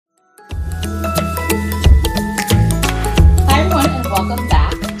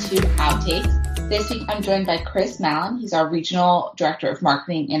Hot Takes. This week I'm joined by Chris Mallen. He's our Regional Director of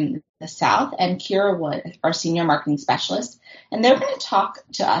Marketing in the South, and Kiera Wood, our Senior Marketing Specialist. And they're going to talk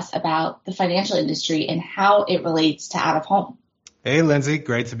to us about the financial industry and how it relates to out-of-home. Hey, Lindsay.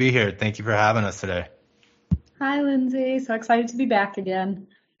 Great to be here. Thank you for having us today. Hi, Lindsay. So excited to be back again.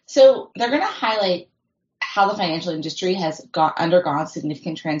 So they're going to highlight how the financial industry has undergone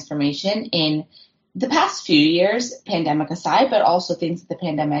significant transformation in the past few years, pandemic aside, but also things that the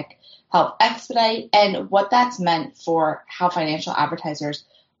pandemic helped expedite and what that's meant for how financial advertisers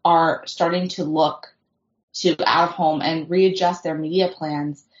are starting to look to out of home and readjust their media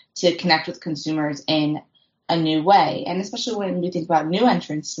plans to connect with consumers in a new way. And especially when we think about new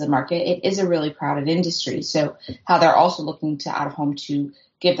entrants to the market, it is a really crowded industry. So how they're also looking to out of home to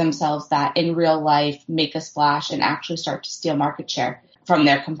give themselves that in real life, make a splash and actually start to steal market share from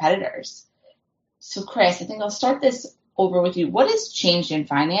their competitors. So Chris, I think I'll start this over with you. What has changed in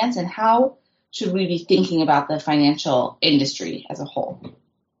finance and how should we be thinking about the financial industry as a whole?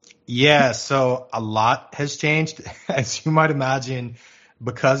 Yeah, so a lot has changed. As you might imagine,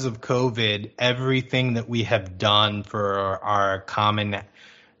 because of COVID, everything that we have done for our common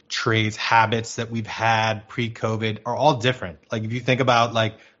trades, habits that we've had pre-COVID are all different. Like if you think about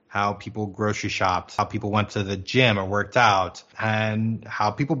like how people grocery shopped, how people went to the gym or worked out, and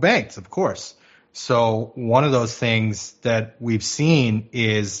how people banked, of course. So one of those things that we've seen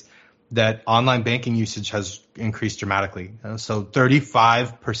is that online banking usage has increased dramatically. So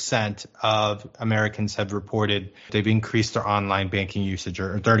 35% of Americans have reported they've increased their online banking usage,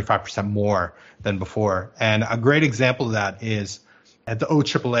 or 35% more than before. And a great example of that is at the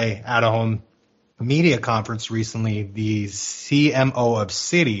OAAA Out-of-Home Media Conference recently, the CMO of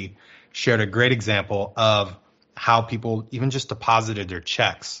Citi shared a great example of how people even just deposited their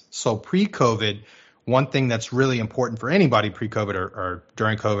checks. So pre-COVID, one thing that's really important for anybody pre-COVID or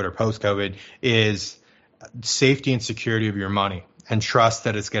during COVID or post-COVID is safety and security of your money and trust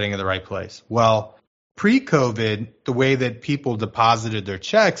that it's getting in the right place. Well, pre-COVID, the way that people deposited their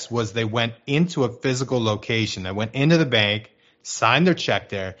checks was they went into a physical location. They went into the bank, signed their check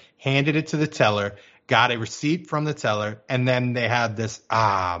there, handed it to the teller, got a receipt from the teller, and then they had this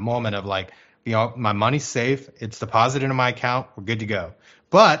moment of like, you know, my money's safe, it's deposited in my account, we're good to go.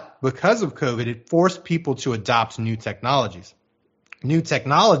 But because of COVID, it forced people to adopt new technologies. New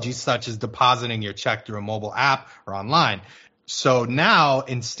technologies such as depositing your check through a mobile app or online. So now,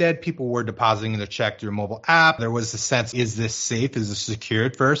 instead, people were depositing their check through a mobile app. There was a sense, is this safe? Is this secure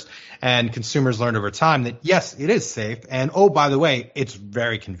at first? And consumers learned over time that, yes, it is safe. And, oh, by the way, it's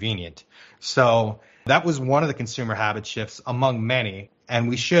very convenient. So that was one of the consumer habit shifts among many. And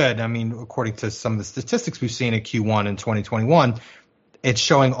we should, I mean, according to some of the statistics we've seen in Q1 in 2021, it's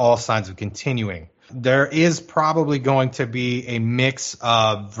showing all signs of continuing. There is probably going to be a mix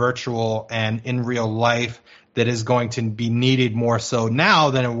of virtual and in real life that is going to be needed more so now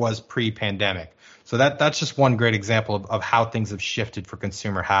than it was pre-pandemic. So that's just one great example of how things have shifted for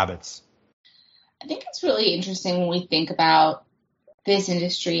consumer habits. I think it's really interesting when we think about this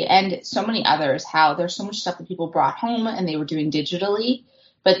industry and so many others, how there's so much stuff that people brought home and they were doing digitally,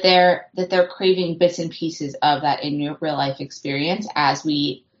 but they're craving bits and pieces of that in real life experience as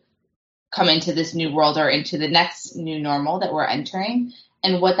we come into this new world or into the next new normal that we're entering,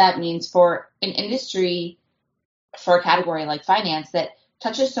 and what that means for an industry, for a category like finance that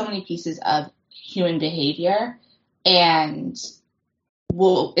touches so many pieces of human behavior and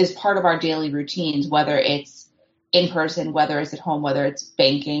is part of our daily routines, whether it's in person, whether it's at home, whether it's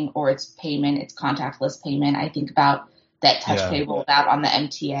banking or it's payment, it's contactless payment. I think about that touch pay rolled out on the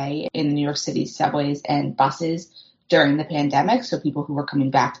MTA in New York City subways and buses during the pandemic. So people who were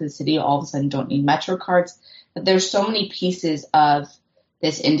coming back to the city all of a sudden don't need Metro cards. But there's so many pieces of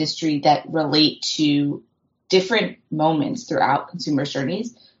this industry that relate to different moments throughout consumers'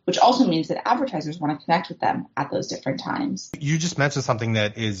 journeys, which also means that advertisers want to connect with them at those different times. You just mentioned something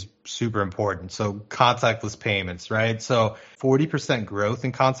that is super important. So contactless payments, right? So 40% growth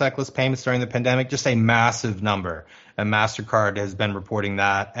in contactless payments during the pandemic, just a massive number. And MasterCard has been reporting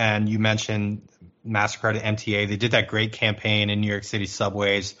that. And you mentioned MasterCard at MTA. They did that great campaign in New York City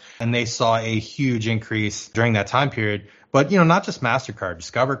subways, and they saw a huge increase during that time period. But, you know, not just MasterCard,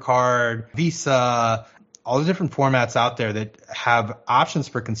 Discover Card, Visa, all the different formats out there that have options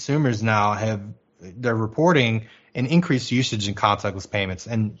for consumers now they're reporting an increased usage in contactless payments.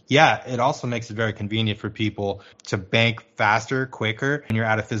 And yeah, it also makes it very convenient for people to bank faster, quicker when you're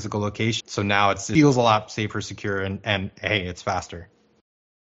at a physical location. So now it feels a lot safer, secure, and hey, it's faster.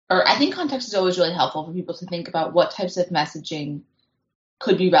 Or I think context is always really helpful for people to think about what types of messaging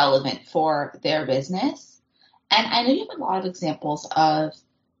could be relevant for their business. And I know you have a lot of examples of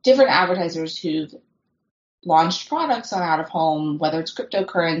different advertisers who've launched products on out of home, whether it's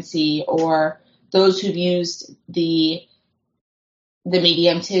cryptocurrency or those who've used the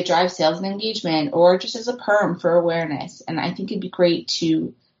medium to drive sales and engagement or just as a perm for awareness. And I think it'd be great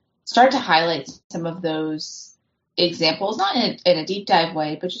to start to highlight some of those examples, not in a deep dive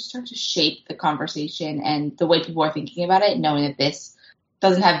way, but just start to shape the conversation and the way people are thinking about it, knowing that this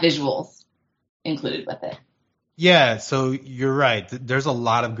doesn't have visuals included with it. Yeah, so you're right. There's a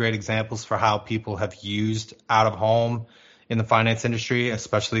lot of great examples for how people have used out of home in the finance industry,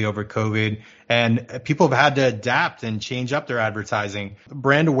 especially over COVID. And people have had to adapt and change up their advertising.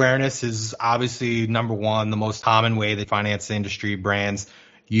 Brand awareness is obviously number one, the most common way the finance industry brands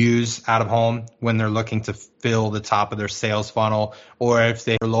use out of home when they're looking to fill the top of their sales funnel, or if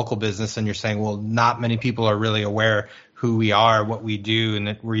they're a local business and you're saying, well, not many people are really aware who we are, what we do, and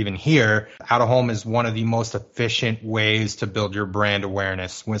that we're even here. Out of home is one of the most efficient ways to build your brand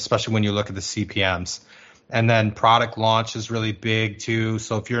awareness, especially when you look at the CPMs. And then product launch is really big too.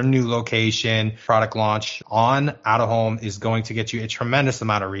 So if you're a new location, product launch on out of home is going to get you a tremendous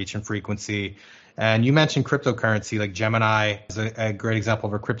amount of reach and frequency. And you mentioned cryptocurrency, like Gemini is a great example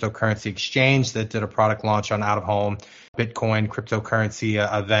of a cryptocurrency exchange that did a product launch on out of home. Bitcoin cryptocurrency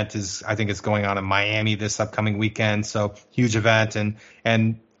event I think it's going on in Miami this upcoming weekend. So huge event.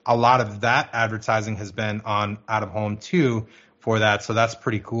 And a lot of that advertising has been on out of home too for that. So that's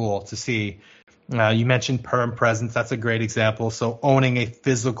pretty cool to see. You mentioned perm presence. That's a great example. So owning a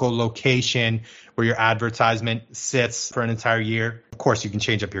physical location where your advertisement sits for an entire year. Of course, you can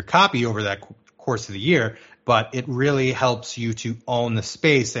change up your copy over that course of the year, but it really helps you to own the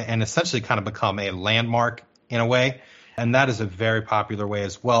space and essentially kind of become a landmark in a way. And that is a very popular way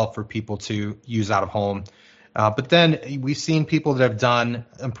as well for people to use out of home. But then we've seen people that have done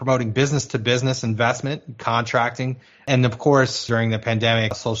promoting business to business investment, contracting. And of course, during the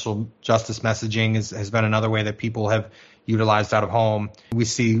pandemic, social justice messaging has been another way that people have utilized out of home. We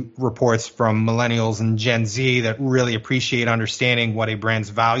see reports from millennials and Gen Z that really appreciate understanding what a brand's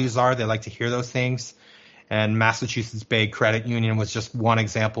values are. They like to hear those things. And Massachusetts Bay Credit Union was just one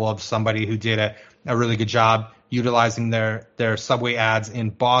example of somebody who did a really good job utilizing their subway ads in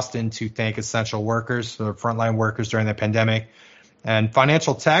Boston to thank essential workers, so frontline workers during the pandemic. And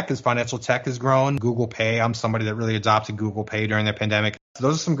financial tech has grown. Google Pay, I'm somebody that really adopted Google Pay during the pandemic. So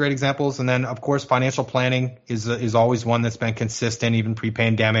those are some great examples. And then, of course, financial planning is always one that's been consistent, even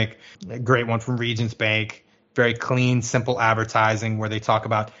pre-pandemic. A great one from Regions Bank. Very clean, simple advertising where they talk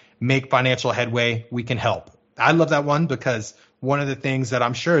about make financial headway, we can help. I love that one because one of the things that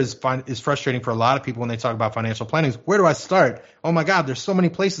I'm sure is frustrating for a lot of people when they talk about financial planning is, where do I start? Oh my God, there's so many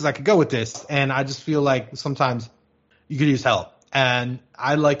places I could go with this. And I just feel like sometimes you could use help. And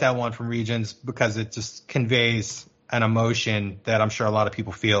I like that one from Regions because it just conveys an emotion that I'm sure a lot of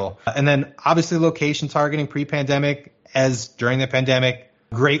people feel. And then obviously location targeting pre-pandemic as during the pandemic.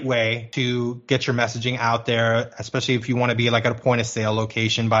 Great way to get your messaging out there, especially if you want to be like at a point of sale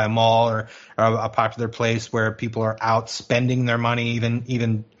location by a mall or a popular place where people are out spending their money,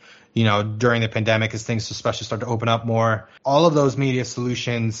 even during the pandemic as things especially start to open up more. All of those media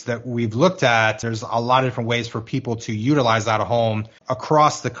solutions that we've looked at, there's a lot of different ways for people to utilize out of home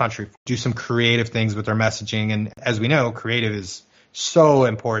across the country, do some creative things with their messaging. And as we know, creative is so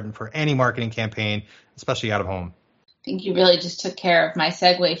important for any marketing campaign, especially out of home. I think you really just took care of my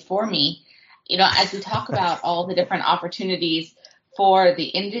segue for me. As we talk about all the different opportunities for the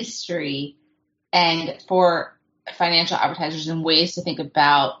industry and for financial advertisers and ways to think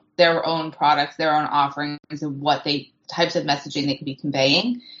about their own products, their own offerings, and what types of messaging they could be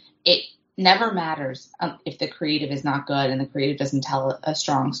conveying, it never matters if the creative is not good and the creative doesn't tell a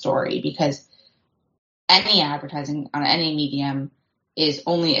strong story, because any advertising on any medium is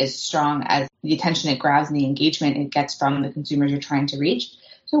only as strong as the attention it grabs and the engagement it gets from the consumers you're trying to reach.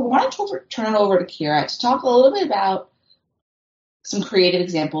 So I wanted to turn it over to Kiera to talk a little bit about some creative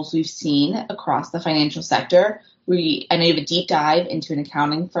examples we've seen across the financial sector. I know you have a deep dive into an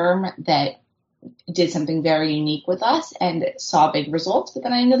accounting firm that did something very unique with us and saw big results, but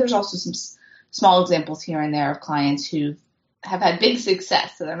then I know there's also some small examples here and there of clients who have had big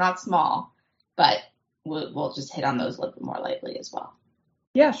success, so they're not small, but we'll just hit on those a little bit more lightly as well.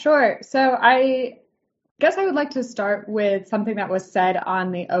 Yeah, sure. So I guess I would like to start with something that was said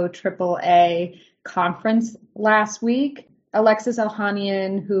on the OAAA conference last week. Alexis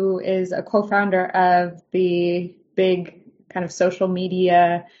Ohanian, who is a co-founder of the big kind of social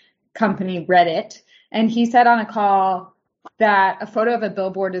media company Reddit, and he said on a call that a photo of a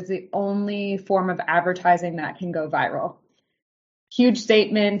billboard is the only form of advertising that can go viral. Huge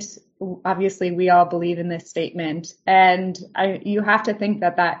statement, obviously we all believe in this statement. And you have to think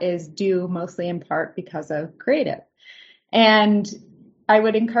that that is due mostly in part because of creative. And I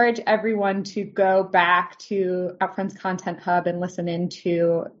would encourage everyone to go back to Outfront's Content Hub and listen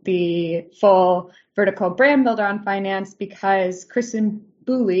into the full vertical brand builder on finance, because Kristen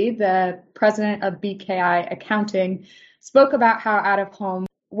Booley, the president of BKI Accounting, spoke about how out of home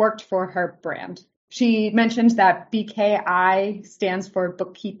worked for her brand. She mentioned that BKI stands for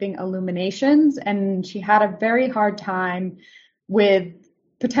Bookkeeping Illuminations, and she had a very hard time with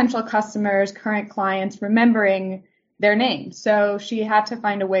potential customers, current clients, remembering their name. So she had to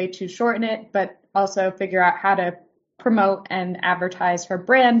find a way to shorten it, but also figure out how to promote and advertise her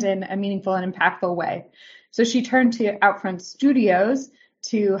brand in a meaningful and impactful way. So she turned to Outfront Studios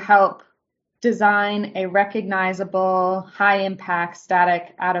to help design a recognizable, high-impact,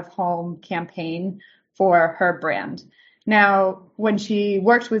 static, out-of-home campaign for her brand. Now, when she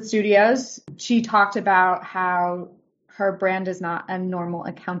worked with studios, she talked about how her brand is not a normal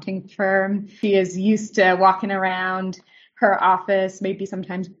accounting firm. She is used to walking around her office, maybe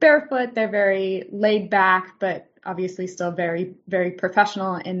sometimes barefoot. They're very laid back, but obviously still very, very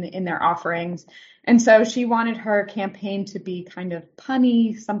professional in their offerings. And so she wanted her campaign to be kind of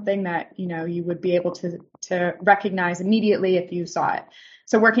punny, something that, you know, you would be able to recognize immediately if you saw it.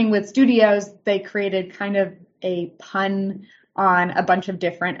 So working with studios, they created kind of a pun on a bunch of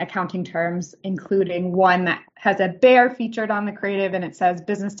different accounting terms, including one that has a bear featured on the creative, and it says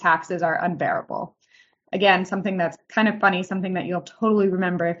business taxes are unbearable. Again, something that's kind of funny, something that you'll totally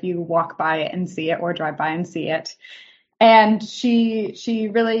remember if you walk by it and see it or drive by and see it. And she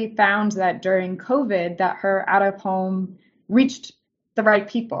really found that during COVID that her out of home reached the right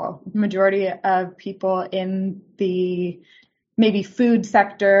people. Majority of people in the maybe food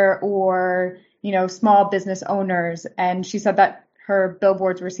sector or, you know, small business owners. And she said that her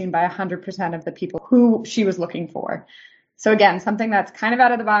billboards were seen by 100% of the people who she was looking for. So again, something that's kind of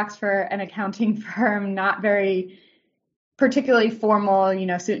out of the box for an accounting firm, not very particularly formal, you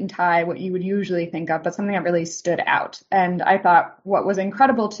know, suit and tie, what you would usually think of, but something that really stood out. And I thought what was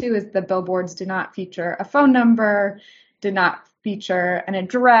incredible too is the billboards did not feature a phone number, did not feature an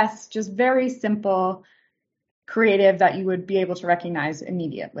address, just very simple, creative that you would be able to recognize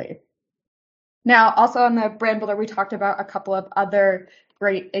immediately. Now, also on the brand builder, we talked about a couple of other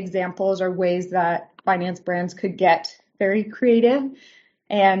great examples or ways that finance brands could get very creative.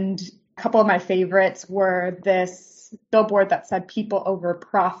 And a couple of my favorites were this billboard that said people over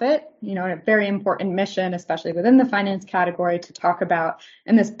profit, you know, a very important mission, especially within the finance category to talk about.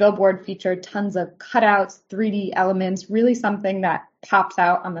 And this billboard featured tons of cutouts, 3D elements, really something that pops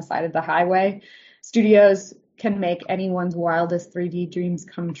out on the side of the highway. Studios can make anyone's wildest 3D dreams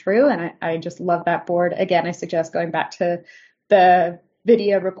come true. And I just love that board. Again, I suggest going back to the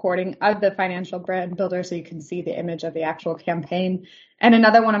video recording of the financial brand builder so you can see the image of the actual campaign. And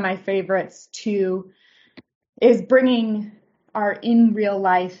another one of my favorites too is bringing our in real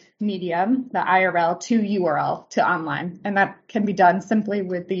life medium, the IRL, to URL, to online. And that can be done simply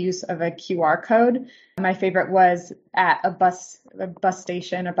with the use of a QR code. My favorite was at a bus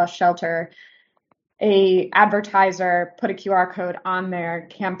station, a bus shelter. A advertiser put a QR code on their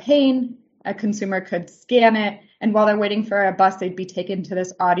campaign. A consumer could scan it, and while they're waiting for a bus, they'd be taken to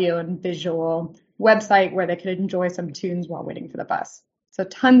this audio and visual website where they could enjoy some tunes while waiting for the bus. So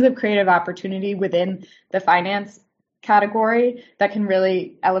tons of creative opportunity within the finance category that can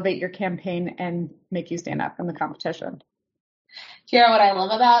really elevate your campaign and make you stand out from the competition. Kiera, what I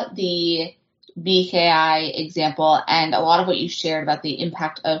love about the BKI example and a lot of what you shared about the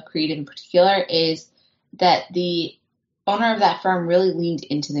impact of creative in particular is that the owner of that firm really leaned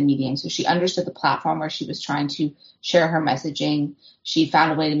into the medium. So she understood the platform where she was trying to share her messaging. She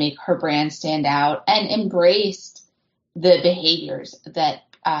found a way to make her brand stand out and embraced the behaviors that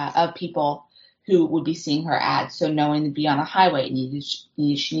of people who would be seeing her ads. So knowing to be on a highway,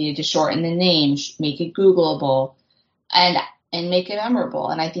 she needed to shorten the name, make it Googleable, and make it memorable.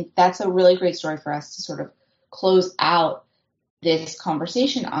 And I think that's a really great story for us to sort of close out this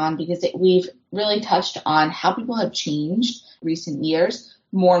conversation on, because we've really touched on how people have changed recent years,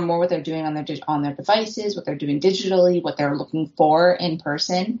 more and more what they're doing on their devices, what they're doing digitally, what they're looking for in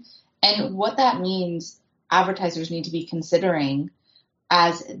person, and what that means advertisers need to be considering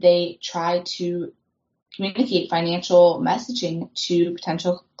as they try to communicate financial messaging to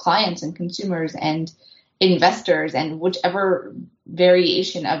potential clients and consumers and investors and whichever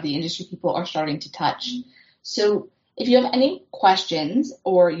variation of the industry people are starting to touch. So if you have any questions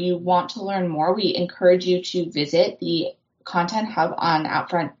or you want to learn more, we encourage you to visit the content hub on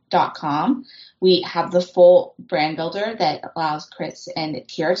outfront.com. We have the full brand builder that allows Chris and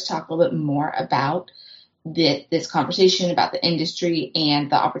Kiera to talk a little bit more about this conversation, about the industry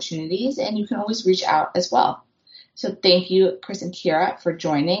and the opportunities, and you can always reach out as well. So thank you, Chris and Kiera, for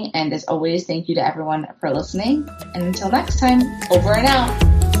joining, and as always, thank you to everyone for listening, and until next time, over and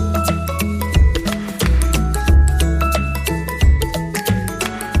out.